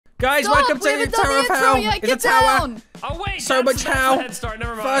Guys, welcome to the Tower of Hell. It's a tower. Oh wait, so much hell.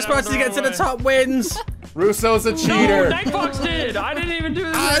 Never mind. First person to get to the top wins. Russo's a cheater. No, Nightfox did. I didn't even do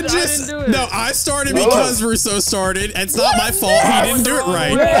this. I didn't do it. No, I started because Russo started. It's not my fault. He didn't do it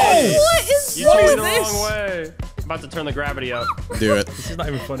right. What is wrong with this? You wrong way. I'm about to turn the gravity up. Do it. This is not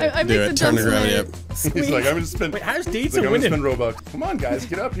even funny. Do it. Turn the gravity up. He's like, I'm gonna spend. Wait, how's He's Dieter like, winning? I'm gonna spend Robux. Come on, guys,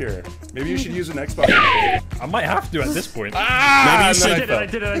 get up here. Maybe you should use an Xbox. I might have to at this point. Maybe you should. I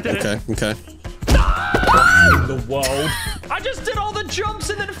did it. Okay. The world. I just did all the jumps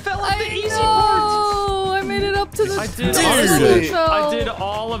and then fell at the easy part. Oh, I made it up to the. I did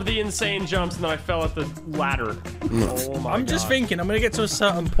all of the insane jumps and then I fell at the ladder. Oh my I'm just thinking I'm gonna get to a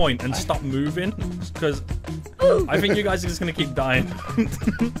certain point and stop moving because I think you guys are just gonna keep dying.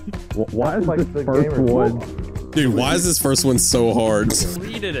 Why is the first one? Dude, why is this first one so hard?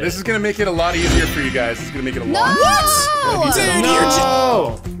 This is gonna make it a lot easier for you guys. It's gonna make it a lot. What? Dude,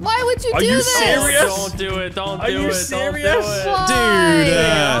 no! Why would you do this? Are you serious? Don't do it. Don't do it. Are you serious?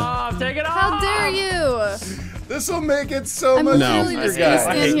 Dude. Take it off. How dare you? This will make it so much really easier, just gonna guys.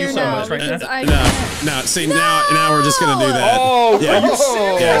 stand here so now much right because now. I No. See, now we're just gonna do that. Oh, yeah. are you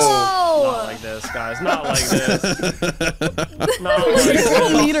serious? Not like this, guys. Not like this. Not like Little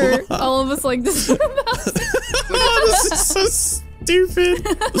this. leader, all of us like this. This is so stupid.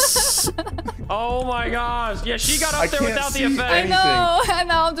 Oh my gosh. Yeah, she got up there without the effect. I know, and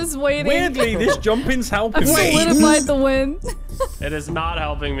now I'm just waiting. Weirdly, this jumping's helping I've me. solidified the win. It is not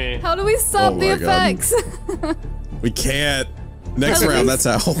helping me. How do we stop the effects? We can't. Next round, that's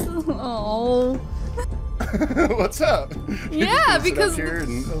how. Oh. What's up? Yeah, because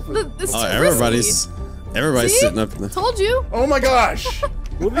everybody's sitting up. Told you. Oh my gosh.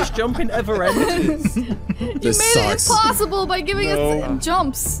 Will this jumping ever end? You made it impossible by giving us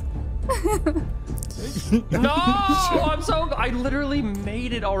jumps. No, I literally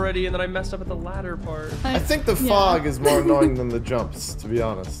made it already, and then I messed up at the ladder part. I think the fog is more annoying than the jumps, to be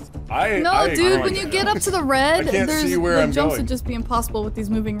honest. No, dude, when you get up to the red, the jumps would just be impossible with these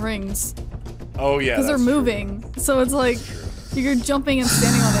moving rings. Oh yeah, because they're moving, so it's like you're jumping and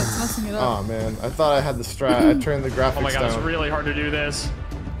standing on it, it's messing it up. Oh man, I thought I had the strat. I turned the graphics down. Oh my god, it's really hard to do this.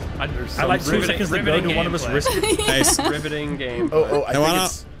 I like 2 seconds to go to one of us risk it. Nice. Riveting game. Why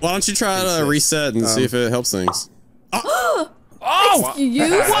don't you try to reset and see if it helps things? Excuse me?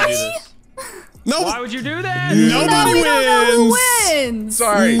 No. Why would you do that? Nobody wins.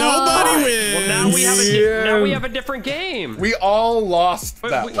 Sorry. Nobody wins. Well, now we have a different game. We all lost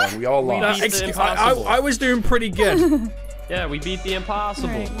that one. We all lost. I was doing pretty good. Yeah, we beat the impossible.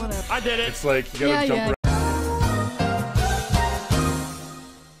 Right, whatever. I did it. It's like you gotta jump around.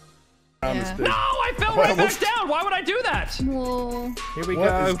 Yeah. No, I fell right back down. Why would I do that? Well, here we go.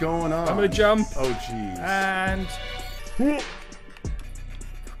 What is going on? I'm gonna jump. Oh jeez. And go.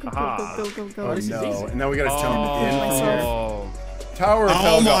 Oh no! And now we gotta jump in from here. Tower of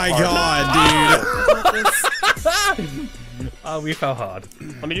Hell. Oh my god, dude! Oh, we fell hard.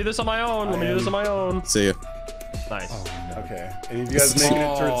 Let me do this on my own. See ya. Nice. Oh, no. Okay. Any of you guys making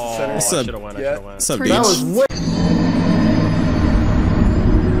it towards the center? What's up? What's up, That was way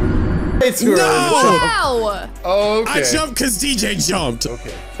too early. wow! Okay. I jumped because DJ jumped.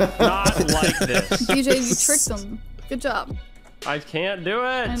 Okay. Not like this. DJ, you tricked him. Good job. I can't do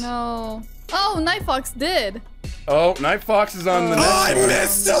it. I know. Oh, Nightfox did. Oh, Nightfox is on the next one. I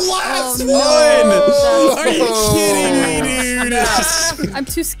missed the last one! No. Are you kidding me, dude? I'm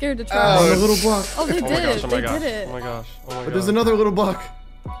too scared to try. On the little block. Oh, they did it. Oh They did it. my gosh. But there's another little block.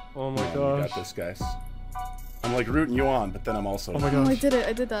 Oh my You gosh. got this, guys. I'm like rooting you on, but then I'm also. Oh my Oh, I gosh. did it.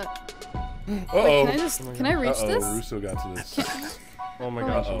 I did that. Uh-oh. Wait, can I reach this? Russo got to this. Oh my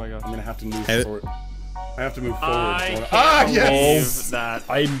gosh. Oh my gosh. I'm gonna have to move Hey. forward. I have to move forward. I can't yes! believe that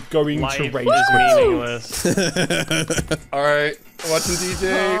I'm going to life rage is quit. meaningless. Alright, watching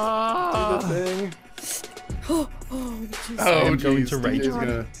DJ. Ah. Do the thing. Oh, jeez. Oh, I'm going geez, to rage. DJ's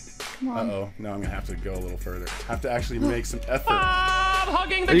gonna. Come on. Uh-oh. Now I'm gonna have to go a little further. I have to actually make some effort. I'm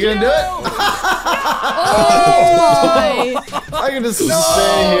hugging the Are you gonna do it? Oh my! I can just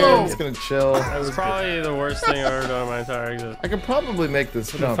stay here. I'm just gonna chill. That was probably the worst thing I've ever done in my entire existence. I could probably make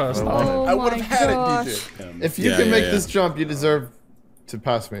this jump. first if I time. wanted. I would have had gosh. it, DJ. If you Yeah, can make yeah. this jump, you deserve to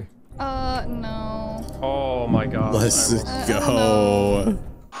pass me. No. Oh my god. Let's I go.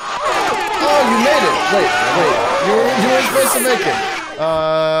 Oh, you made it! Wait. You weren't supposed to make it.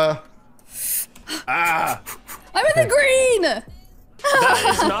 I'm in the green! That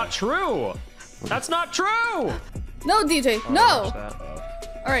is not true. That's not true. No, DJ, Oh, no! that.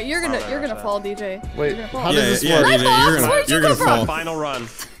 Alright, you're gonna fall, DJ. Wait, You're gonna fall. how does this Yeah, work? DJ, Where'd you you're gonna come fall. Final run.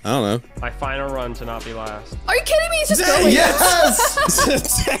 I don't know. My final run to not be last. Are you kidding me? He's just going. Yes!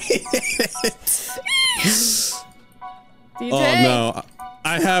 DJ? Oh no.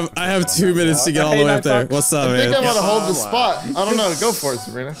 I have 2 minutes to get all the way up there. What's up, I think man? I'm gonna hold the spot. I don't know. Go for it,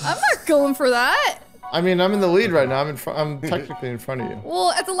 Sabrina. I'm not going for that. I mean, I'm in the lead right now. I'm technically in front of you.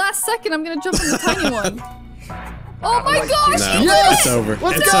 Well, at the last second, I'm gonna jump on the tiny one. Oh my gosh! No, Yes! it's over.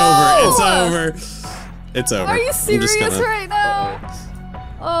 Let's It's go! over. It's over. It's over. Are you I'm serious just gonna- right now?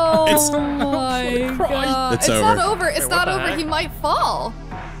 Oh It's- my god! It's not over. over. It's Wait, not what the over. heck? He might fall.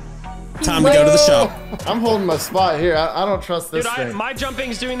 Time to go to the shop. I'm holding my spot here. I don't trust this Dude, thing. my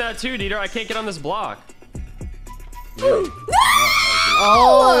jumping's doing that too, Dieter. I can't get on this block.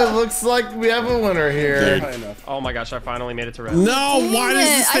 Oh, it looks like we have a winner here. High enough. Oh my gosh, I finally made it to red. No, why does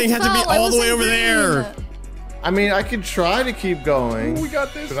this thing have to be all the way over there? I mean, I could try to keep going. We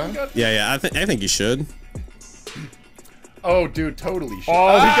got this. Should I? We got this. Yeah, I think you should. Oh, dude, totally. Shit.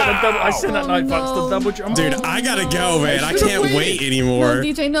 Oh, we got a double. I seen that knife box. no. The double jump. Dude, I gotta go, man. I can't wait No, anymore.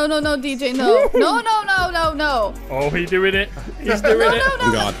 DJ, no, DJ, no. No. Oh, he's doing it. He's doing it.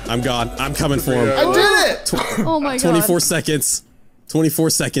 I'm gone. I'm gone. I'm coming for him. I did it! Oh my god. 24 seconds. 24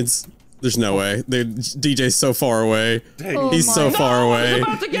 seconds. There's no way. Dude, DJ's so far away. Oh He's my so far away. I'm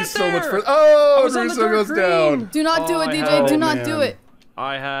about to get He's there. so much further. Oh, was on the Russo dark goes green. down. Do not do it, I DJ. had Do it, not man. do it.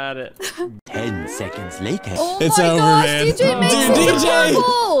 I had it. 10 seconds later. Oh It's my over, gosh, man. DJ makes Dude, it to DJ!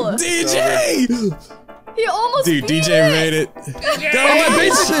 purple. DJ! He almost Dude, beat DJ it. made it. Oh, I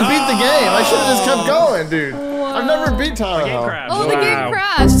basically beat the game. I should have just kept going, dude. I've never beat Tyler. Game Hell. crashed. Oh, the game Wow.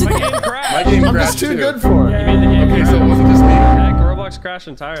 crashed. My game My crashed. game I'm crashed just too too. good for it. You made the game Okay, so crash. it wasn't just me. Heck, Roblox crashed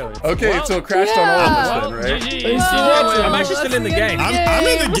entirely. Okay, Well, so it crashed on all of us then, right? GG. I'm actually still in the game.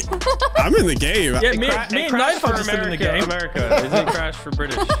 I'm in the game. Yeah, me and crashed Knife for are still in the game. America. It didn't crash for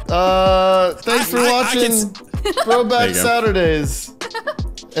British. Thanks for I watching There Throwback you go. Saturdays.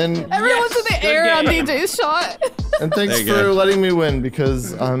 And Everyone's in the Good air on game. DJ's shot. thanks There you for go. letting me win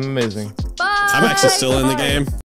because I'm amazing. Bye. I'm actually still in the game.